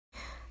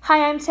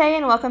Hi, I'm Tay,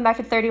 and welcome back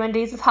to 31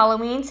 Days of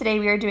Halloween. Today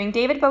we are doing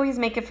David Bowie's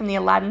makeup from the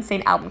Aladdin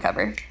Sane album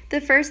cover. The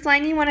first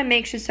line you want to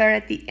make should start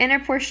at the inner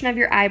portion of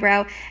your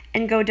eyebrow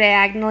and go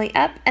diagonally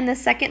up, and the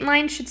second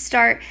line should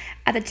start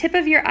at the tip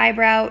of your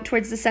eyebrow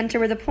towards the center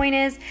where the point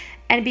is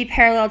and be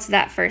parallel to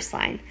that first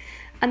line.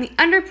 On the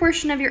under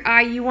portion of your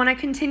eye, you want to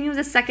continue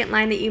the second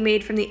line that you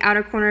made from the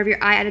outer corner of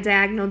your eye at a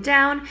diagonal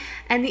down,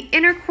 and the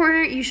inner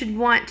corner you should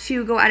want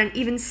to go at an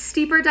even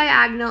steeper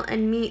diagonal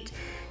and meet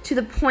to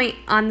the point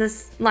on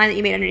this line that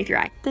you made underneath your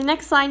eye. The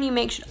next line you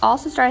make should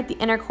also start at the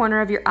inner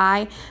corner of your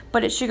eye,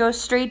 but it should go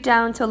straight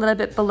down to a little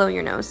bit below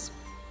your nose.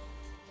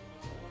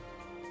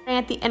 And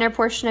at the inner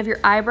portion of your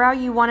eyebrow,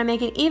 you want to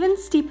make an even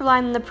steeper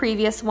line than the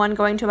previous one,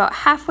 going to about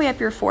halfway up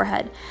your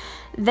forehead.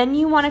 Then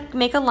you want to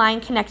make a line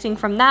connecting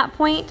from that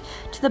point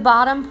to the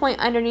bottom point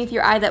underneath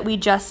your eye that we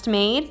just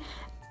made,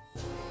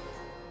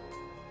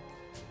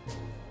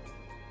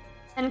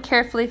 and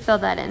carefully fill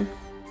that in.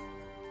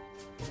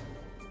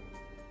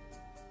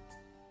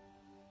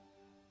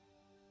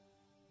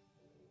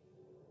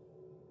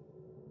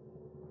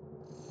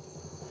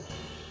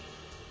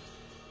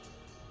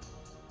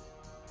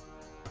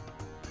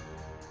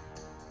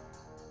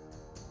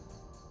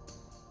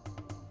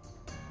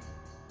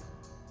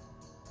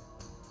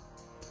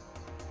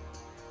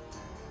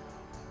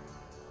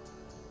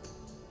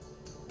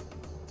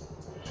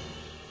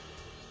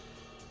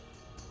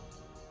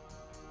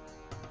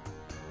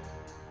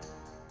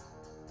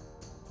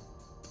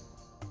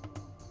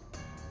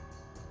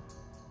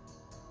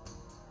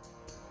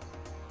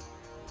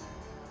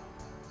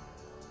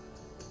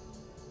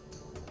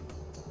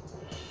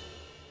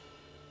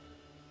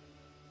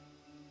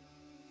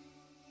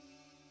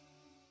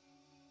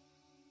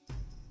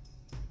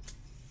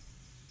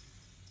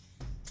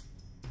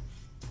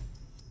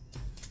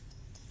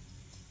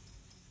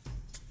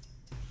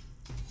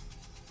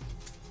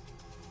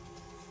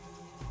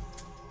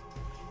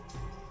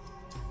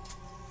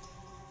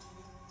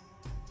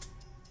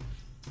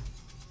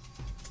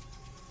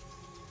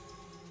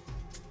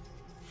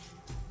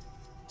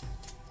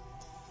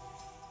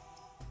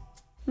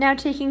 Now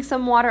taking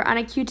some water on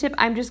a Q-tip,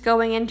 I'm just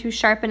going in to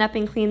sharpen up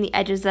and clean the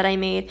edges that I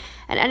made,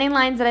 and any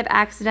lines that I've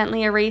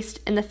accidentally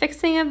erased in the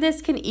fixing of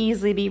this can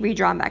easily be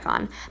redrawn back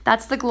on.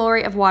 That's the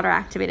glory of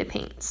water-activated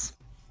paints.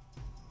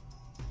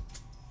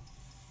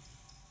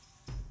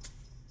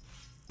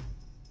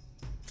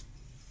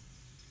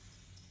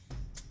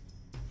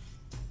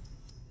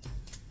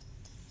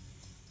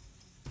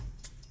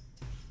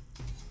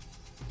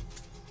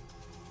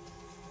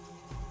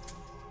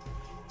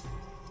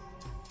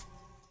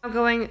 Now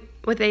going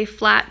with a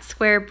flat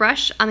square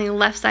brush on the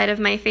left side of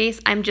my face,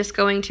 I'm just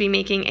going to be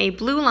making a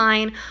blue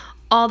line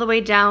all the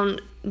way down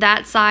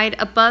that side,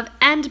 above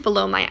and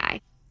below my eye.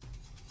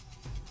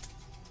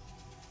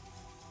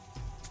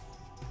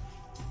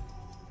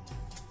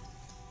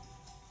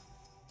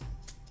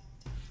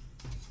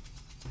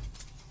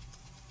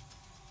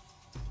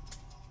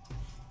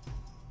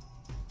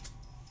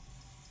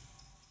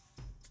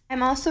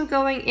 I'm also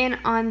going in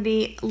on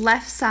the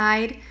left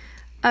side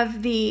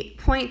of the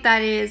point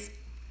that is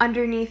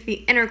underneath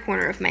the inner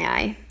corner of my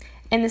eye,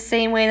 in the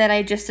same way that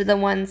I just did the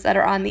ones that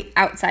are on the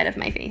outside of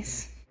my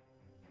face.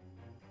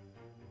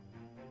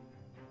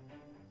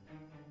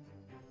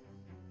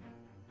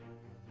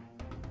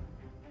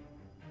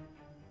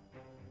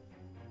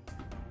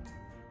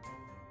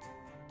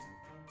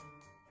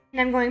 And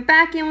I'm going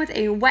back in with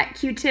a wet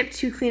Q-tip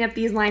to clean up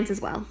these lines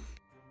as well.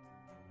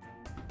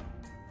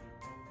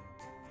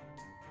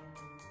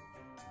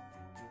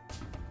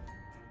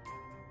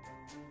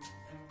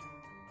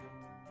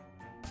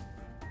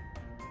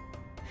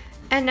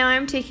 And now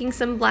I'm taking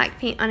some black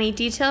paint on a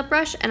detail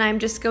brush, and I'm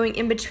just going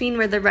in between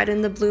where the red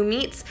and the blue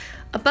meets,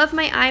 above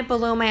my eye,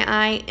 below my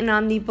eye, and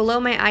on the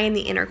below my eye in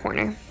the inner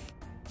corner.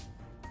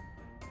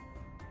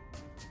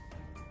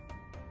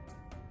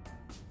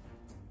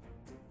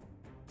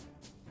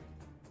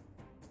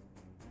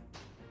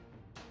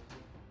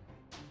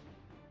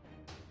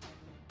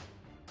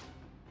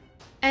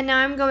 And now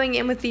I'm going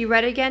in with the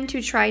red again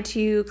to try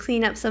to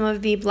clean up some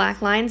of the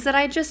black lines that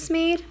I just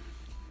made.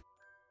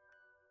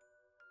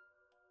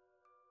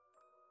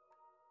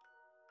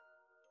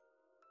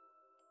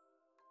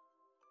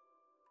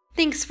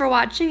 Thanks for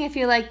watching. If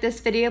you like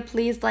this video,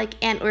 please like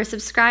and or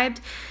subscribe.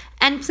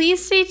 And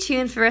please stay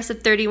tuned for the rest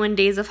of 31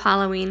 Days of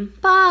Halloween.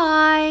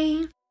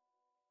 Bye!